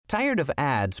Tired of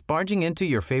ads barging into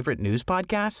your favorite news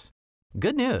podcasts?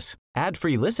 Good news.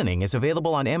 Ad-free listening is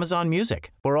available on Amazon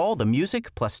Music for all the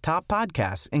music plus top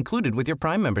podcasts included with your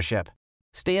Prime membership.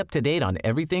 Stay up to date on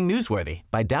everything newsworthy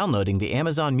by downloading the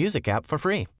Amazon Music app for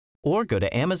free or go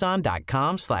to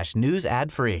amazon.com/news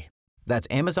ad free.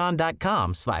 That's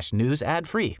amazon.com/news ad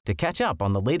free to catch up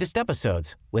on the latest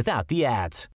episodes without the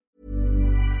ads.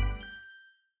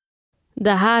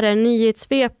 Det här är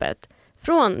Nyhetssvepet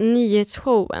från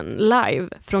nyhetsshowen live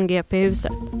från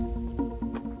GP-huset.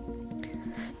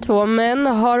 2 män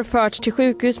har förts till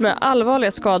sjukhus med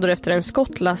allvarliga skador efter en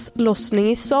skottlossning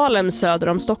i Salem söder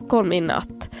om Stockholm i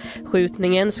natt.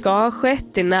 Skjutningen ska ha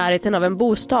skett i närheten av en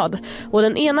bostad och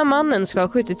den ena mannen ska ha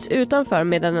skjutits utanför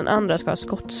medan den andra ska ha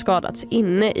skottskadats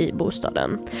inne i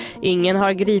bostaden. Ingen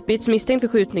har gripits misstänkt för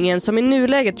skjutningen som i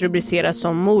nuläget rubriceras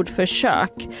som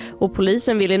mordförsök och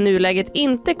polisen vill i nuläget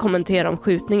inte kommentera om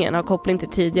skjutningen har koppling till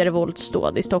tidigare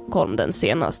våldsdåd i Stockholm den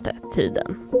senaste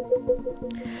tiden.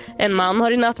 En man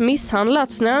har i natt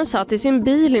misshandlats när han satt i sin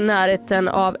bil i närheten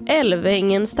av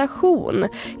Älvängen station.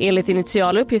 Enligt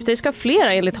initiala uppgifter ska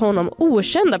flera enligt honom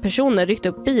okända personer ryckt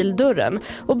upp bildörren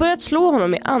och börjat slå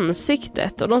honom i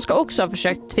ansiktet och de ska också ha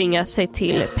försökt tvinga sig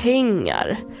till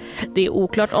pengar. Det är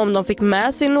oklart om de fick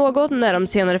med sig något när de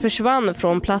senare försvann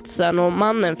från platsen och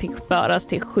mannen fick föras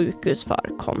till sjukhus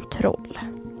för kontroll.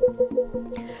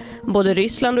 Både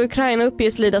Ryssland och Ukraina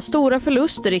uppges lida stora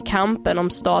förluster i kampen om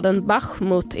staden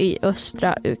Bachmut i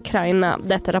östra Ukraina.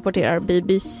 Detta rapporterar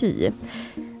BBC.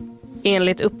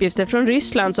 Enligt uppgifter från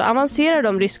Ryssland så avancerar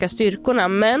de ryska styrkorna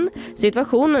men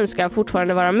situationen ska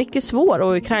fortfarande vara mycket svår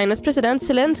och Ukrainas president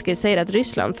Zelensky säger att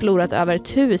Ryssland förlorat över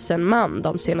 1000 man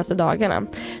de senaste dagarna.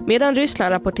 Medan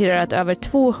Ryssland rapporterar att över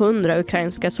 200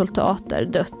 ukrainska soldater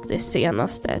dött det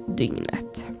senaste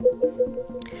dygnet.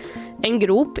 En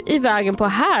grop i vägen på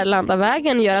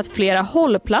Härlandavägen gör att flera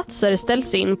hållplatser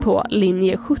ställs in på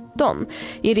linje 17.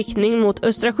 I riktning mot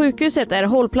Östra sjukhuset är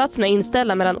hållplatserna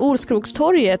inställda mellan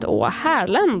Olskrogstorget och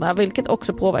Härlanda, vilket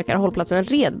också påverkar hållplatsen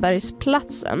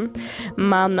Redbergsplatsen.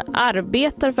 Man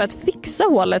arbetar för att fixa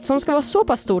hålet som ska vara så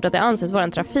pass stort att det anses vara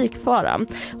en trafikfara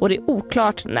och det är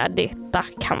oklart när detta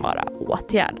kan vara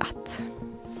åtgärdat.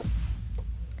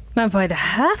 Men vad är det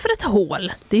här för ett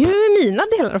hål? Det är ju mina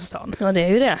delar av stan. Ja, det är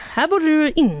ju det. Här borde du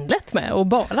inlett med och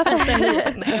bara ta den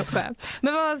liten. Nej, jag skojar.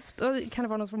 Men kan det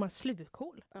vara någon form av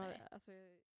slukhål?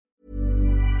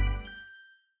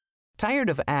 Tired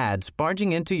of ads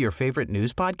barging into your favorite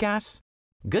news podcasts?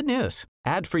 Good news.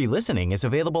 Ad-free listening is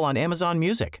available on Amazon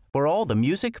Music for all the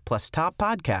music plus top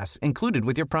podcasts included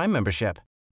with your Prime membership.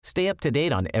 Stay up to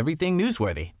date on everything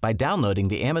newsworthy by downloading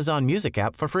the Amazon Music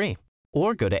app for free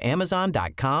or go to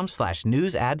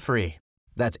amazon.com/news ad free.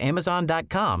 That's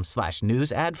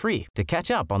amazon.com/news ad free to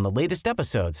catch up on the latest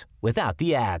episodes without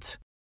the ads.